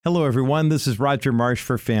Hello, everyone. This is Roger Marsh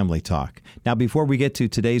for Family Talk. Now, before we get to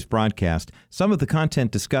today's broadcast, some of the content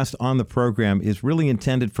discussed on the program is really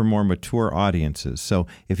intended for more mature audiences. So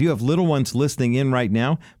if you have little ones listening in right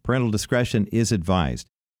now, parental discretion is advised.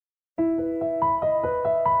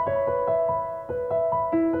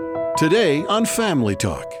 Today on Family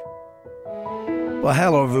Talk. Well,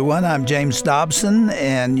 hello, everyone. I'm James Dobson,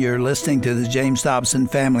 and you're listening to the James Dobson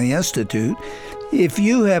Family Institute. If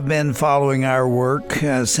you have been following our work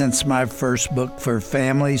since my first book for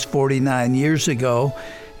families 49 years ago,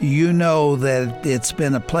 you know that it's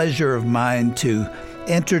been a pleasure of mine to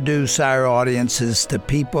introduce our audiences to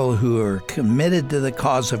people who are committed to the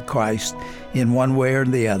cause of Christ in one way or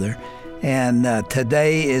the other. And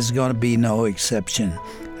today is going to be no exception.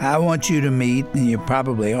 I want you to meet, and you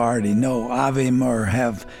probably already know of him or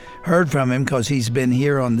have heard from him because he's been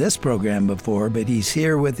here on this program before, but he's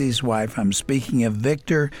here with his wife. I'm speaking of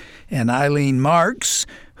Victor and Eileen Marx,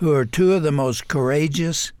 who are two of the most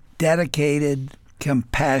courageous, dedicated,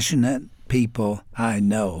 compassionate people I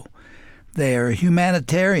know. They are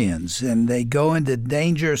humanitarians, and they go into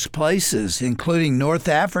dangerous places, including North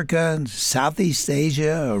Africa, Southeast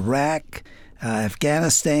Asia, Iraq,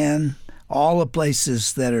 Afghanistan, all the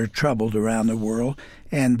places that are troubled around the world,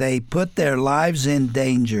 and they put their lives in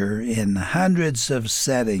danger in hundreds of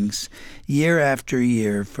settings year after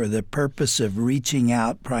year for the purpose of reaching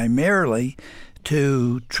out primarily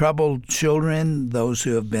to troubled children, those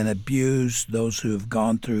who have been abused, those who have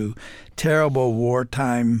gone through terrible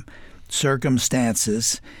wartime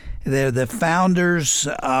circumstances. They're the founders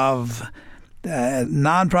of a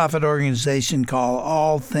nonprofit organization called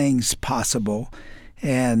All Things Possible.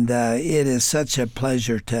 And it is such a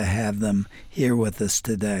pleasure to have them here with us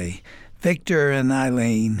today. Victor and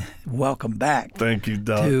Eileen, welcome back. Thank you,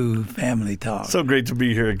 Doc. To Family Talk. So great to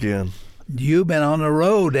be here again. You've been on the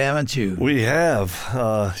road, haven't you? We have.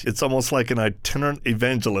 It's almost like an itinerant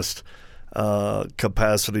evangelist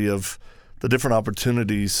capacity of the different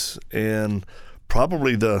opportunities. And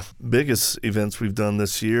probably the biggest events we've done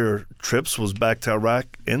this year, trips, was back to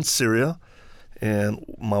Iraq and Syria. And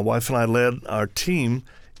my wife and I led our team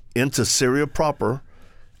into Syria proper,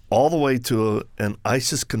 all the way to an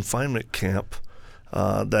ISIS confinement camp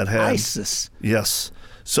that had ISIS. Yes.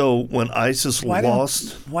 So when ISIS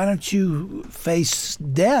lost, why don't you face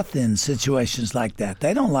death in situations like that?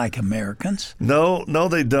 They don't like Americans. No,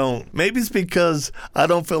 they don't. Maybe it's because I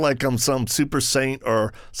don't feel like I'm some super saint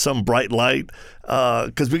or some bright light.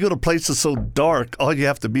 Because we go to places so dark, all you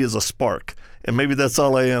have to be is a spark. And maybe that's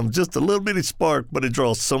all I am, just a little bitty spark, but it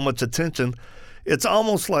draws so much attention. It's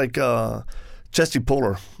almost like Chesty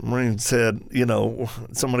Puller, Marine, said,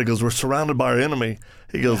 somebody goes, we're surrounded by our enemy.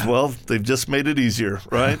 He goes, well, they've just made it easier,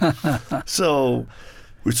 right? So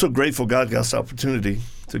we're so grateful God got us the opportunity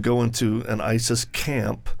to go into an ISIS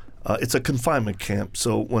camp. It's a confinement camp.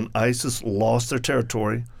 So when ISIS lost their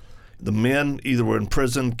territory, the men either were in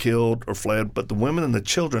prison, killed, or fled, but the women and the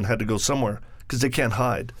children had to go somewhere because they can't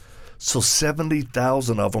hide. So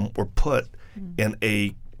 70,000 of them were put in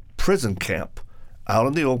a prison camp out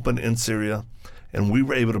in the open in Syria, and we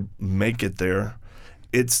were able to make it there.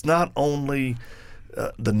 It's not only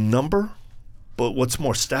the number, but what's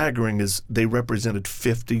more staggering is they represented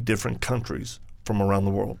 50 different countries from around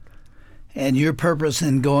the world. And your purpose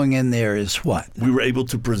in going in there is what? We were able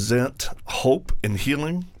to present hope and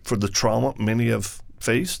healing for the trauma many have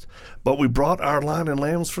faced, but we brought our lion and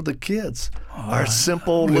lambs for the kids. Our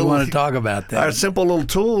simple we want to talk about that. Our simple little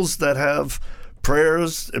tools that have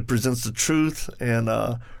prayers. It presents the truth, and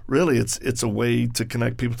really, it's a way to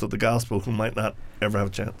connect people to the gospel who might not ever have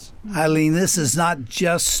a chance. Eileen, this is not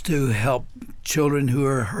just to help children who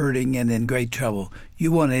are hurting and in great trouble.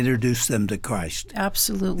 You want to introduce them to Christ.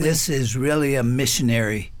 Absolutely. This is really a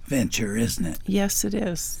missionary venture, isn't it? Yes, it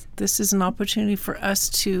is. This is an opportunity for us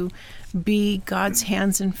to be God's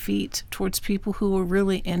hands and feet towards people who are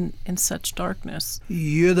really in such darkness.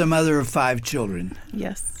 You're the mother of 5 children.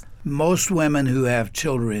 Yes. Most women who have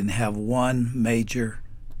children have one major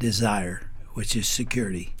desire, which is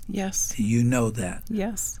security. Yes. You know that.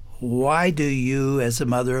 Yes. Why do you, as a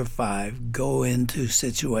mother of 5, go into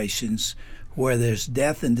situations where there's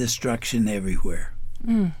death and destruction everywhere?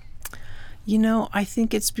 I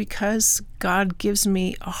think it's because God gives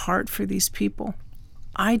me a heart for these people.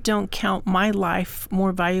 I don't count my life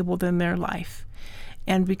more valuable than their life.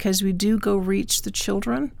 And because we do go reach the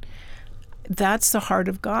children, that's the heart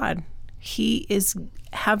of God. He is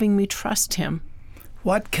having me trust him.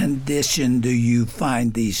 What condition do you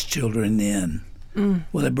find these children in?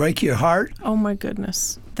 Will it break your heart? Oh, my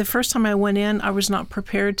goodness. The first time I went in, I was not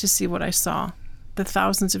prepared to see what I saw, the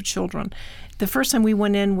thousands of children. The first time we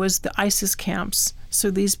went in was the ISIS camps. So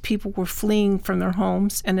these people were fleeing from their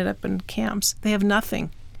homes, ended up in camps. They have nothing.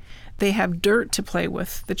 They have dirt to play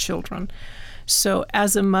with, the children. So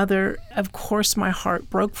as a mother, of course, my heart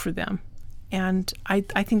broke for them. And I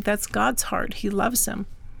think that's God's heart. He loves them.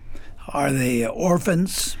 Are they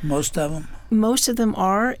orphans, most of them? Most of them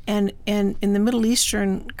are. And in the Middle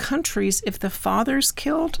Eastern countries, if the father's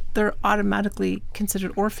killed, they're automatically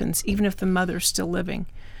considered orphans, even if the mother's still living.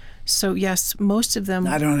 So, yes, most of them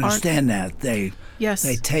I don't understand that. They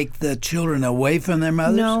take the children away from their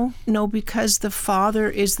mothers? No, because the father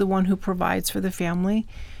is the one who provides for the family.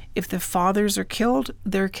 If the fathers are killed,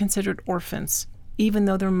 they're considered orphans, even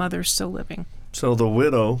though their mother's still living. So the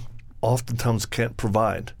widow oftentimes can't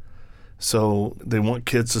provide. So they want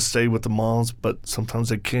kids to stay with the moms, but sometimes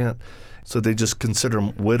they can't. So they just consider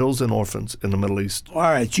them widows and orphans in the Middle East. All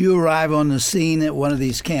right, you arrive on the scene at one of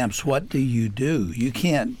these camps. What do? You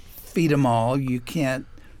can't feed them all. You can't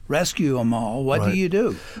rescue them all. What do you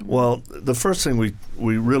do? Well, the first thing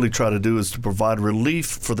we really try to do is to provide relief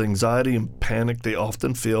for the anxiety and panic they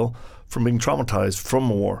often feel from being traumatized from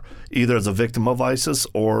war, either as a victim of ISIS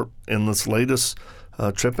or in this latest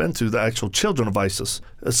trip into the actual children of ISIS.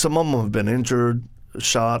 Some of them have been injured,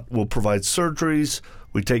 shot. We'll provide surgeries.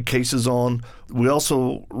 We take cases on. We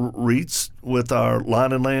also reach with our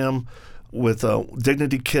Lion and Lamb with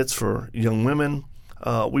dignity kits for young women.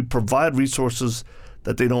 We provide resources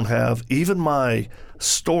that they don't have. Even my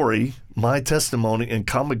story, my testimony in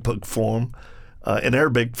comic book form in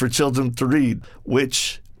Arabic for children to read,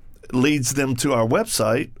 which leads them to our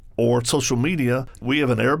website or social media. We have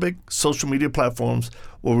an Arabic social media platforms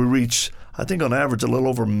where we reach, I think on average, a little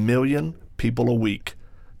over 1 million people a week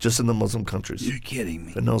just in the Muslim countries. You're kidding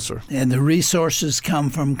me. No, sir. And the resources come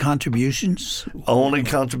from contributions? Only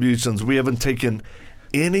contributions. We haven't taken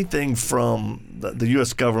anything from the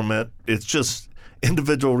U.S. government. It's just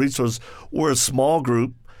individual resources. We're a small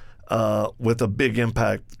group with a big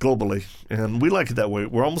impact globally, and we like it that way.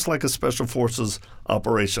 We're almost like a special forces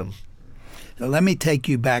operation. Let me take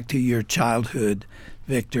you back to your childhood,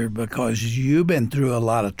 Victor, because you've been through a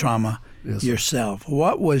lot of trauma yourself.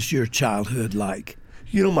 What was your childhood like?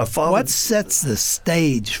 You know, my father... What sets the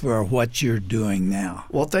stage for what you're doing now?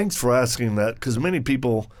 Well, thanks for asking that, because many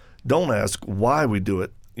people don't ask why we do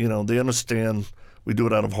it. You know, they understand we do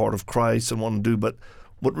it out of heart of Christ and want to do, but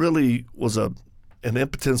what really was an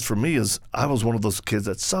impotence for me is I was one of those kids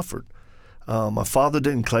that suffered. My father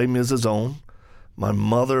didn't claim me as his own. My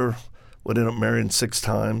mother would end up marrying 6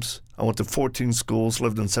 times. I went to 14 schools,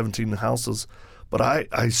 lived in 17 houses, but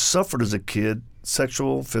I suffered as a kid,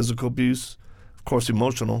 sexual, physical abuse, of course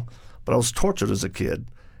emotional, but I was tortured as a kid,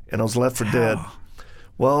 and I was left for dead.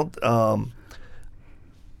 Well,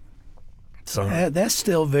 that's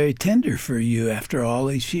still very tender for you after all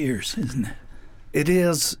these years, isn't it? It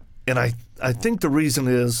is, and I think the reason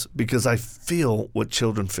is because I feel what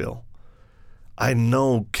children feel. I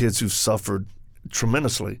know kids who've suffered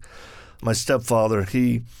tremendously. My stepfather,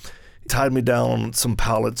 he tied me down on some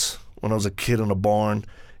pallets when I was a kid in a barn.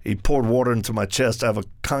 He poured water into my chest. I have a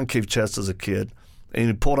concave chest as a kid. And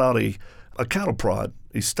he pulled out a cattle prod.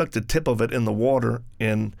 He stuck the tip of it in the water,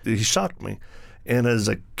 and he shocked me. And as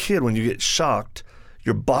a kid, when you get shocked,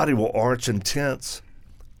 your body will arch and tense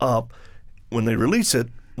up. When they release it,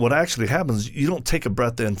 what actually happens, you don't take a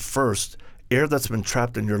breath in first. Air that's been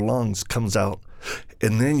trapped in your lungs comes out,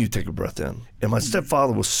 and then you take a breath in. And my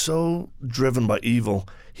stepfather was so driven by evil,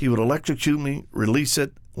 he would electrocute me, release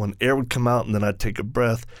it. When air would come out and then I'd take a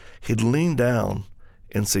breath, he'd lean down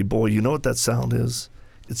and say, "Boy, you know what that sound is?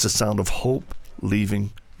 It's the sound of hope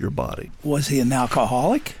leaving your body." Was he an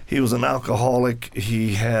alcoholic? He was an alcoholic.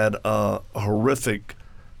 He had a horrific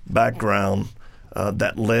background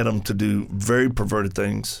that led him to do very perverted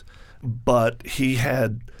things. But he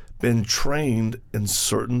had been trained in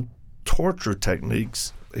certain torture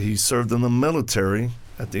techniques. He served in the military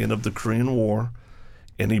at the end of the Korean War,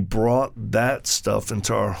 and he brought that stuff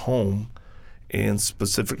into our home, and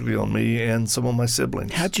specifically on me and some of my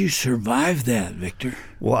siblings. How'd you survive that, Victor?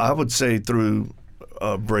 Well, I would say through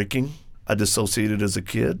breaking. I dissociated as a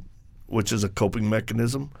kid, which is a coping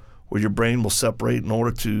mechanism where your brain will separate in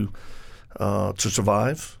order to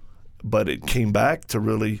survive. But it came back to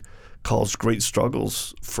really cause great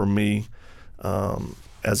struggles for me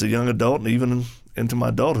as a young adult and even into my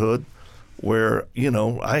adulthood, where, you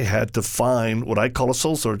know, I had to find what I call a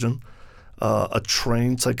soul surgeon, a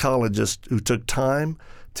trained psychologist who took time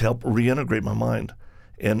to help reintegrate my mind.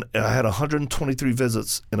 And I had 123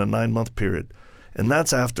 visits in a 9-month period. And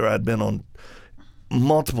that's after I'd been on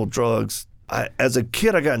multiple drugs. As a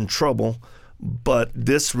kid, I got in trouble, but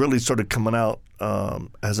this really started coming out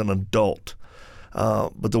as an adult.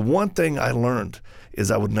 But the one thing I learned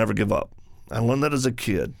is I would never give up. I learned that as a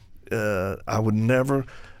kid. I would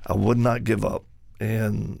not give up.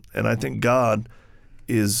 And I think God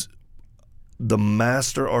is the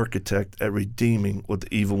master architect at redeeming what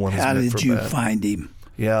the evil one has meant for bad. How did you find him?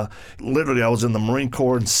 Yeah, literally, I was in the Marine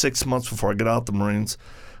Corps, and 6 months before I got out the Marines,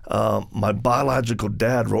 my biological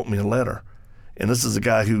dad wrote me a letter. And this is a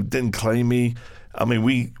guy who didn't claim me. I mean,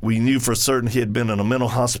 we knew for certain he had been in a mental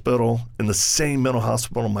hospital, in the same mental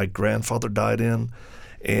hospital my grandfather died in.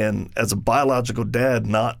 And as a biological dad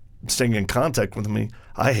not staying in contact with me,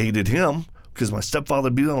 I hated him because my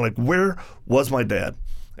stepfather beat him. I'm like, where was my dad?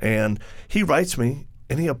 And he writes me,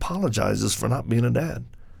 and he apologizes for not being a dad.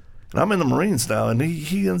 And I'm in the Marines now, and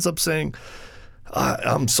he ends up saying,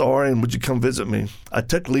 I'm sorry, and would you come visit me? I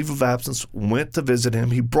took leave of absence, went to visit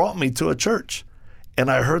him. He brought me to a church, and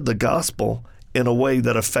I heard the gospel in a way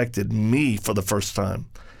that affected me for the first time.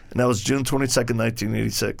 And that was June 22nd,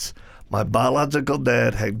 1986. My biological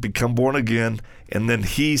dad had become born again, and then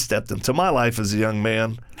he stepped into my life as a young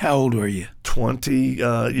man. How old were you? 20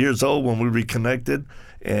 years old when we reconnected,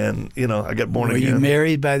 and, I got born again. Were you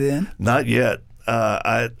married by then? Not yet.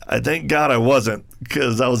 I thank God I wasn't,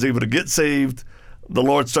 because I was able to get saved. The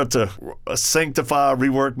Lord started to sanctify,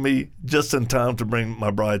 rework me just in time to bring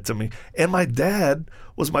my bride to me. And my dad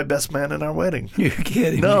was my best man in our wedding. You're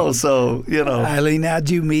kidding No, me. so, Eileen, how'd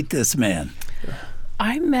you meet this man?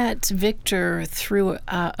 I met Victor through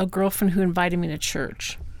a girlfriend who invited me to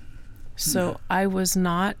church. So I was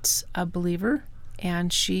not a believer,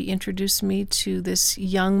 and she introduced me to this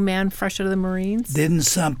young man fresh out of the Marines. Didn't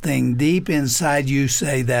something deep inside you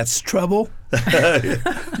say that's trouble?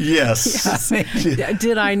 Yes.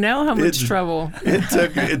 Did I know how much trouble?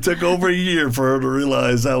 It took over a year for her to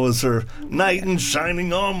realize I was her knight in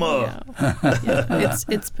shining armor. Yeah.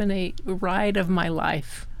 It's been a ride of my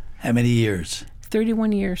life. How many years?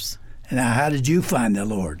 31 years. Now, how did you find the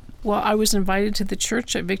Lord? Well, I was invited to the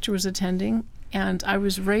church that Victor was attending, and I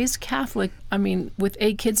was raised Catholic. I mean, with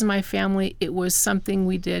 8 kids in my family, it was something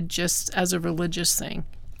we did just as a religious thing.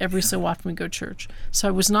 Every so often we go to church. So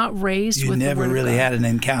I was not raised with the Word of God. You never really had an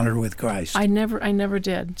encounter with Christ. I never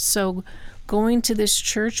did. So going to this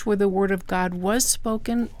church where the Word of God was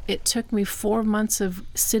spoken, it took me 4 months of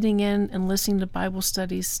sitting in and listening to Bible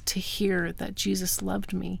studies to hear that Jesus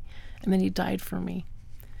loved me, and then he died for me.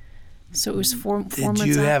 So it was four months after.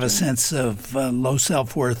 Did you have a sense of low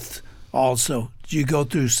self-worth also? Did you go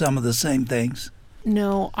through some of the same things?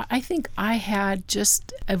 No, I think I had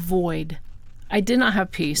just a void. I did not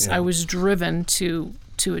have peace. Yeah. I was driven to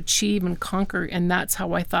achieve and conquer, and that's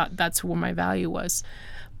how I thought that's where my value was.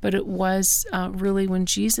 But it was really when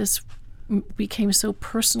Jesus became so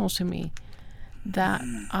personal to me that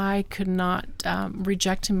I could not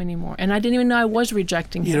reject him anymore. And I didn't even know I was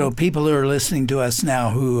rejecting him. You know, people who are listening to us now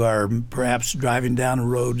who are perhaps driving down a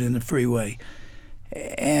road in the freeway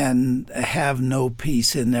and have no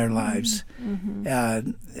peace in their lives,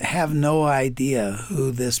 have no idea who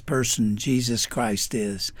this person, Jesus Christ,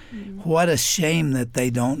 is. What a shame that they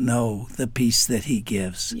don't know the peace that he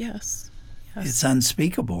gives. Yes. It's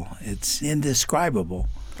unspeakable. It's indescribable.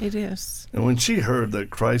 It is. And when she heard that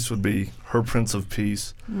Christ would be her Prince of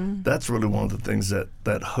Peace, that's really one of the things that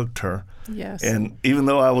hooked her. Yes. And even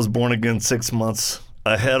though I was born again 6 months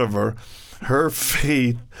ahead of her, her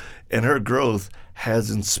faith and her growth has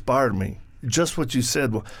inspired me. Just what you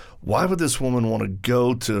said. Why would this woman want to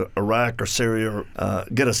go to Iraq or Syria or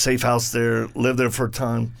get a safe house there, live there for a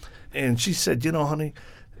time? And she said, honey,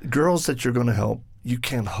 girls that you're going to help, you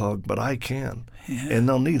can't hug, but I can. Yeah. And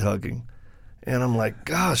they'll need hugging. And I'm like,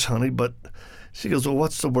 gosh, honey, but she goes, well,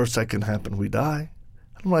 what's the worst that can happen? We die?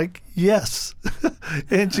 I'm like, yes.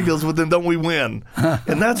 And she goes, well, then don't we win?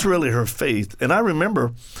 And that's really her faith. And I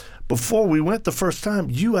remember before we went the first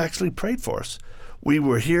time, you actually prayed for us. We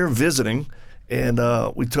were here visiting, and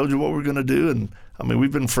we told you what we were going to do. And, I mean,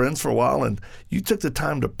 we've been friends for a while, and you took the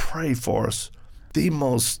time to pray for us. The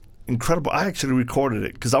most incredible. I actually recorded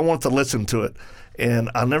it because I wanted to listen to it.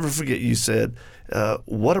 And I'll never forget you said,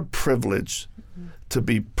 what a privilege to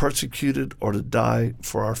be persecuted or to die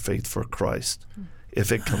for our faith for Christ,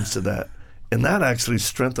 if it comes to that. And that actually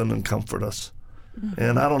strengthened and comforted us.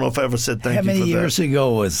 And I don't know if I ever said thank you for that. How many years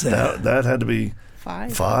ago was that? That had to be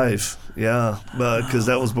 5, yeah, because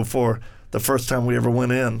that was before the first time we ever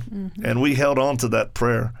went in. And we held on to that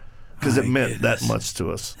prayer because it meant that much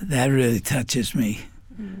to us. That really touches me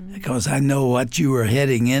because I know what you were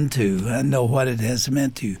heading into. I know what it has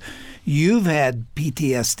meant to you. You've had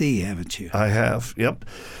PTSD, haven't you? I have, yep.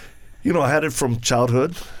 I had it from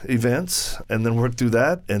childhood events and then worked through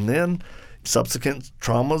that, and then subsequent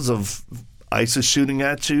traumas of ISIS shooting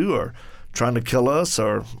at you or trying to kill us,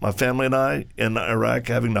 or my family and I in Iraq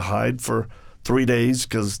having to hide for 3 days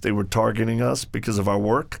because they were targeting us because of our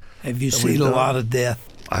work. Have you seen a lot of death?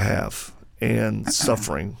 I have, and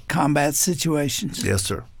suffering. Combat situations? Yes,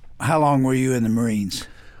 sir. How long were you in the Marines?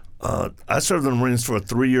 I served in the Marines for a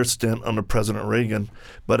 3-year stint under President Reagan,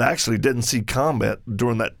 but actually didn't see combat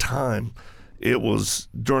during that time. It was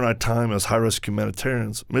during our time as high-risk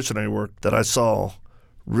humanitarians, missionary work, that I saw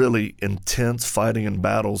really intense fighting and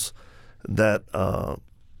battles that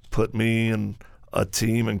put me and a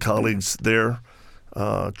team and colleagues there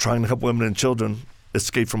trying to help women and children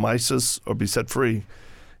escape from ISIS or be set free.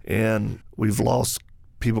 And we've lost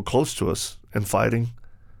people close to us in fighting,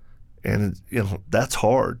 and that's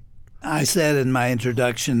hard. I said in my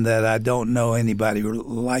introduction that I don't know anybody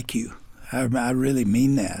like you. I really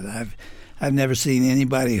mean that. I've never seen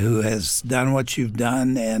anybody who has done what you've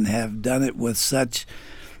done and have done it with such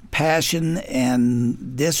passion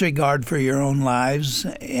and disregard for your own lives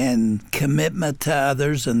and commitment to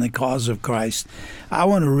others and the cause of Christ. I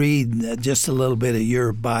want to read just a little bit of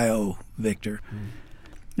your bio, Victor.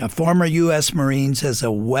 A former U.S. Marines as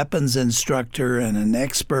a weapons instructor and an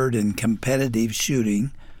expert in competitive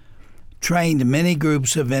shooting, trained many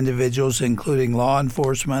groups of individuals, including law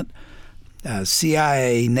enforcement,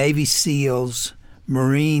 CIA, Navy SEALs,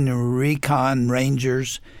 Marine Recon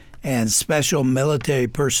Rangers, and special military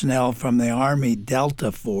personnel from the Army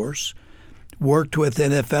Delta Force, worked with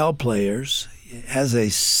NFL players, has a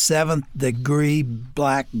 7th degree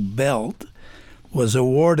black belt, was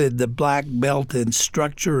awarded the Black Belt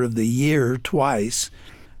Instructor of the Year twice,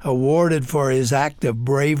 awarded for his act of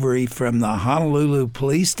bravery from the Honolulu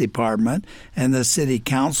Police Department and the City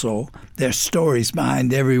Council. There's stories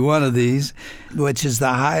behind every one of these, which is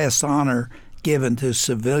the highest honor given to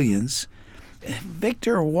civilians.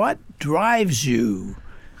 Victor, what drives you?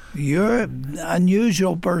 You're an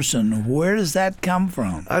unusual person. Where does that come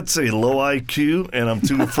from? I'd say low IQ, and I'm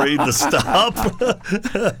too afraid to stop.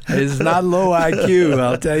 It's not low IQ,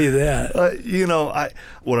 I'll tell you that.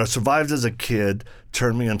 What I survived as a kid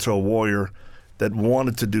turned me into a warrior that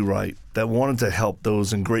wanted to do right, that wanted to help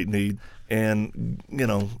those in great need. And,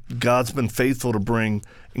 God's been faithful to bring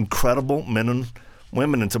incredible men and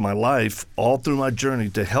women into my life all through my journey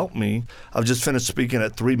to help me. I've just finished speaking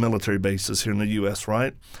at 3 military bases here in the U.S.,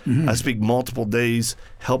 right? Mm-hmm. I speak multiple days,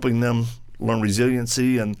 helping them learn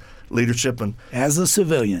resiliency and leadership. And as a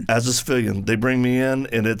civilian, they bring me in,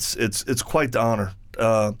 and it's quite the honor.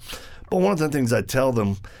 But one of the things I tell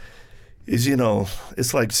them is,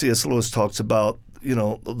 it's like C.S. Lewis talks about,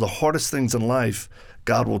 the hardest things in life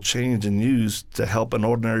God will change and use to help an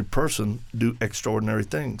ordinary person do extraordinary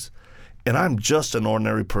things. And I'm just an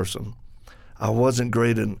ordinary person. I wasn't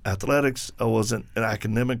great in athletics. I wasn't an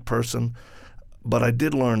academic person. But I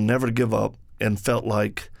did learn never to give up, and felt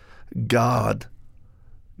like God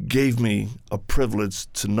gave me a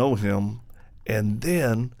privilege to know Him and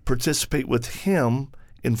then participate with Him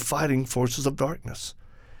in fighting forces of darkness.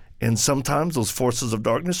 And sometimes those forces of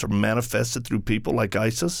darkness are manifested through people like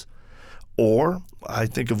ISIS. Or I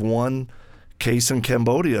think of one case in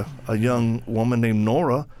Cambodia, a young woman named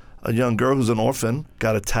Nora, a young girl who's an orphan,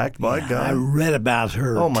 got attacked by a guy. I read about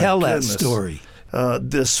her. Oh, my Tell goodness. That story.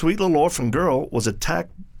 This sweet little orphan girl was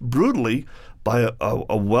attacked brutally by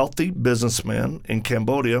a wealthy businessman in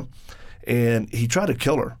Cambodia, and he tried to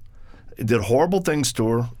kill her. He did horrible things to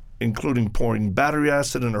her, including pouring battery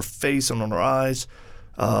acid in her face and on her eyes,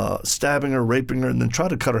 stabbing her, raping her, and then tried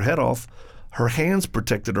to cut her head off. Her hands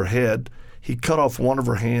protected her head. He cut off one of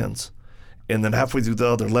her hands, and then halfway through the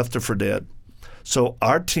other, left her for dead. So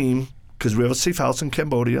our team, because we have a safe house in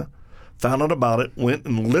Cambodia, found out about it, went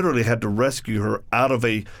and literally had to rescue her out of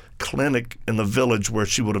a clinic in the village where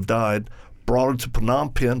she would have died, brought her to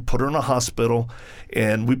Phnom Penh, put her in a hospital,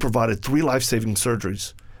 and we provided 3 life-saving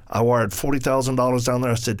surgeries. I wired $40,000 down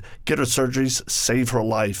there. I said, get her surgeries, save her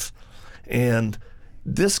life. And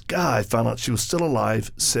this guy found out she was still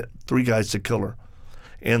alive, sent 3 guys to kill her.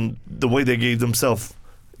 And the way they gave themselves,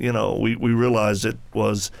 we realized it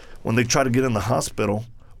was when they tried to get in the hospital,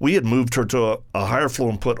 we had moved her to a higher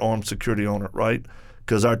floor and put armed security on it, right?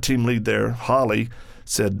 Because our team lead there, Holly,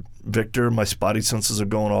 said, Victor, my spidey senses are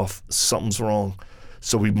going off. Something's wrong.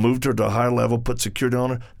 So we moved her to a higher level, put security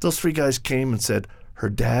on her. Those 3 guys came and said, her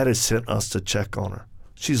dad has sent us to check on her.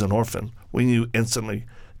 She's an orphan. We knew instantly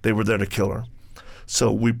they were there to kill her.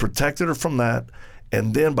 So we protected her from that,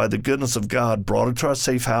 and then by the goodness of God, brought her to our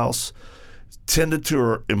safe house, tended to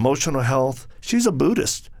her emotional health. She's a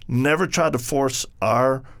Buddhist. Never tried to force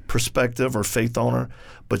our perspective or faith on her,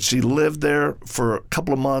 but she lived there for a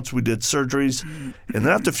couple of months. We did surgeries, and then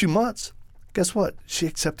after a few months, guess what? She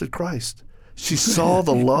accepted Christ. She saw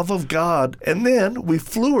the love of God. And then we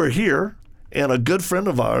flew her here, and a good friend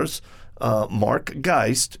of ours, Mark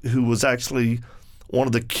Geist, who was actually one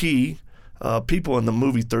of the key people in the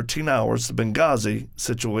movie 13 Hours, the Benghazi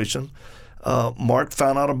situation. Mark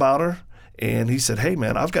found out about her, and he said, hey,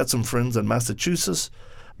 man, I've got some friends in Massachusetts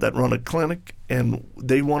that run a clinic, and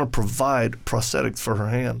they want to provide prosthetics for her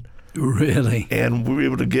hand. Really? And we were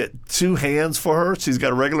able to get 2 hands for her. She's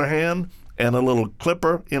got a regular hand and a little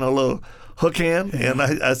clipper, a little hook hand. Yeah. And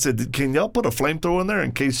I said, can y'all put a flamethrower in there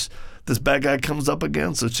in case this bad guy comes up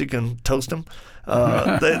again so she can toast him?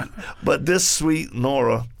 But this sweet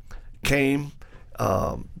Nora came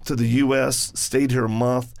to the U.S., stayed here a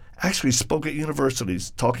month, actually spoke at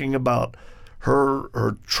universities talking about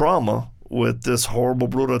her trauma with this horrible,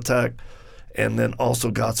 brutal attack, and then also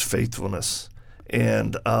God's faithfulness.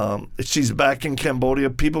 And she's back in Cambodia.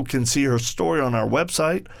 People can see her story on our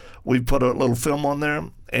website. We put a little film on there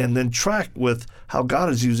and then track with how God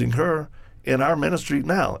is using her in our ministry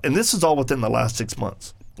now. And this is all within the last 6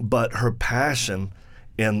 months. But her passion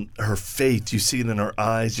and her faith, you see it in her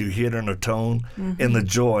eyes, you hear it in her tone, and the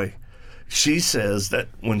joy. She says that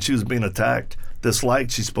when she was being attacked, this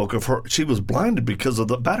light she spoke of, her, she was blinded because of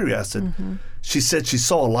the battery acid. She said she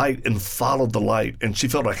saw a light and followed the light, and she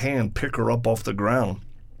felt a hand pick her up off the ground.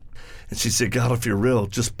 And she said, God, if you're real,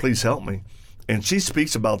 just please help me. And she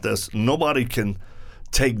speaks about this. Nobody can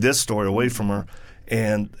take this story away from her.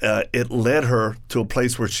 And it led her to a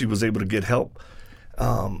place where she was able to get help.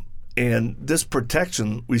 And this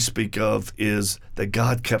protection we speak of is that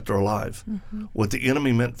God kept her alive. What the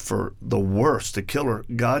enemy meant for the worst, to kill her,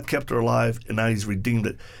 God kept her alive, and now he's redeemed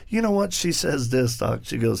it. You know what? She says this, Doc.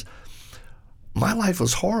 She goes, my life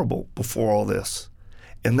was horrible before all this.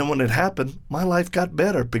 And then when it happened, my life got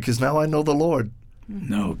better because now I know the Lord.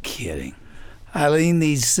 No kidding. Eileen,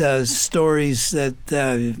 these stories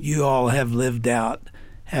that you all have lived out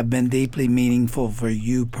have been deeply meaningful for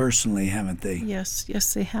you personally, haven't they? Yes,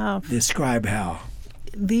 they have. Describe how.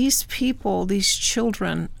 These people, these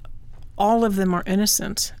children, all of them are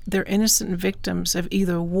innocent. They're innocent victims of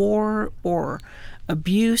either war or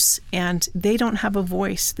abuse, and they don't have a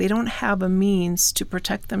voice. They don't have a means to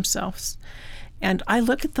protect themselves. And I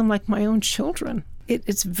look at them like my own children.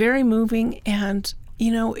 It's very moving, and,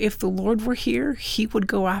 if the Lord were here, he would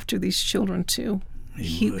go after these children too.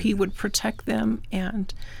 He would protect them,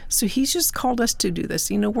 and so he's just called us to do this.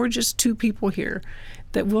 We're just 2 people here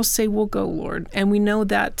that will say, we'll go, Lord. And we know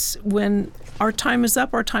that when our time is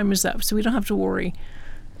up, so we don't have to worry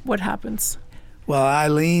what happens. Well,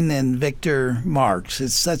 Eileen and Victor Marx,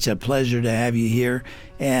 it's such a pleasure to have you here,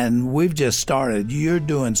 and we've just started. You're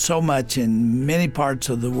doing so much in many parts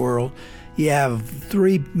of the world. You have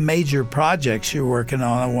 3 major projects you're working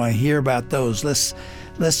on. I want to hear about those. Let's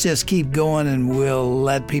just keep going, and we'll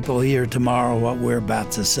let people hear tomorrow what we're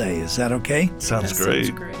about to say. Is that okay? Sounds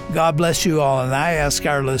great. God bless you all, and I ask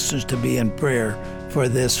our listeners to be in prayer for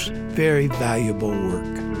this very valuable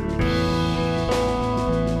work.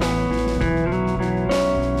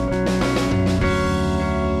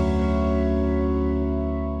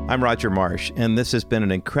 I'm Roger Marsh, and this has been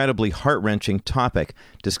an incredibly heart-wrenching topic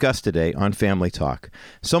discussed today on Family Talk.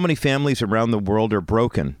 So many families around the world are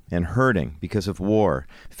broken and hurting because of war,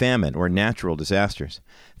 famine, or natural disasters.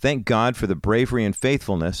 Thank God for the bravery and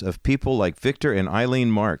faithfulness of people like Victor and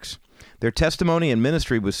Eileen Marx. Their testimony and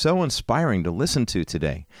ministry was so inspiring to listen to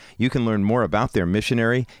today. You can learn more about their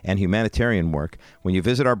missionary and humanitarian work when you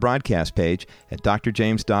visit our broadcast page at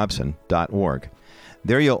drjamesdobson.org.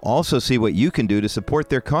 There you'll also see what you can do to support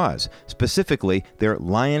their cause, specifically their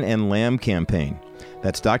Lion and Lamb campaign.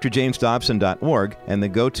 That's drjamesdobson.org, and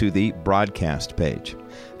then go to the broadcast page.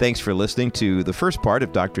 Thanks for listening to the first part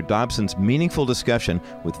of Dr. Dobson's meaningful discussion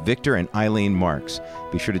with Victor and Eileen Marx.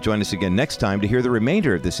 Be sure to join us again next time to hear the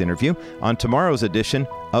remainder of this interview on tomorrow's edition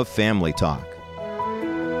of Family Talk.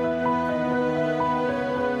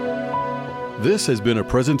 This has been a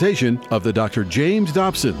presentation of the Dr. James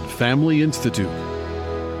Dobson Family Institute.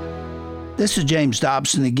 This is James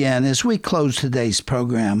Dobson again. As we close today's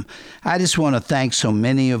program, I just want to thank so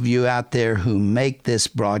many of you out there who make this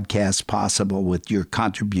broadcast possible with your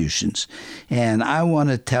contributions. And I want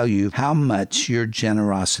to tell you how much your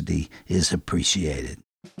generosity is appreciated.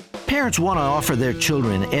 Parents want to offer their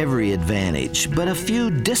children every advantage, but a few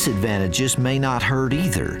disadvantages may not hurt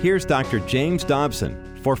either. Here's Dr. James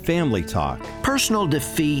Dobson, for Family Talk. Personal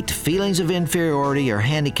defeat, feelings of inferiority, or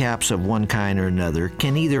handicaps of one kind or another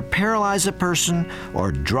can either paralyze a person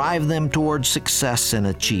or drive them towards success and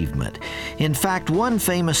achievement. In fact, one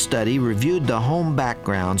famous study reviewed the home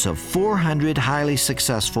backgrounds of 400 highly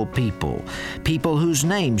successful people whose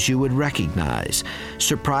names you would recognize.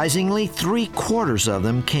 Surprisingly, 3/4 of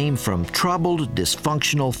them came from troubled,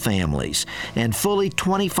 dysfunctional families, and fully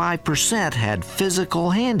 25% had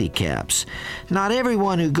physical handicaps. Not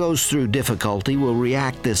everyone who goes through difficulty will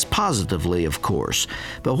react this positively, of course,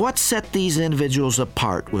 but what set these individuals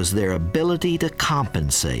apart was their ability to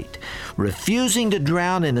compensate. Refusing to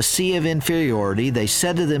drown in a sea of inferiority, they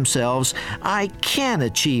said to themselves, "I can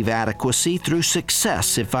achieve adequacy through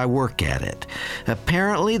success if I work at it."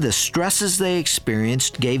 Apparently, the stresses they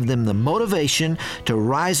experienced gave them the motivation to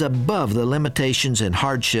rise above the limitations and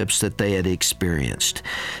hardships that they had experienced.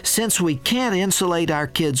 Since we can't insulate our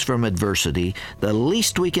kids from adversity, the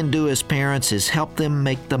least we can do as parents is help them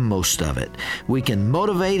make the most of it. We can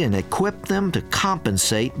motivate and equip them to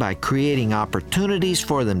compensate by creating opportunities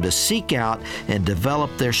for them to seek out and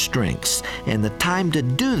develop their strengths. And the time to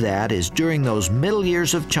do that is during those middle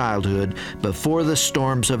years of childhood before the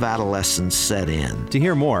storms of adolescence set in. To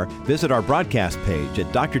hear more, visit our broadcast page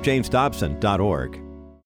at drjamesdobson.org.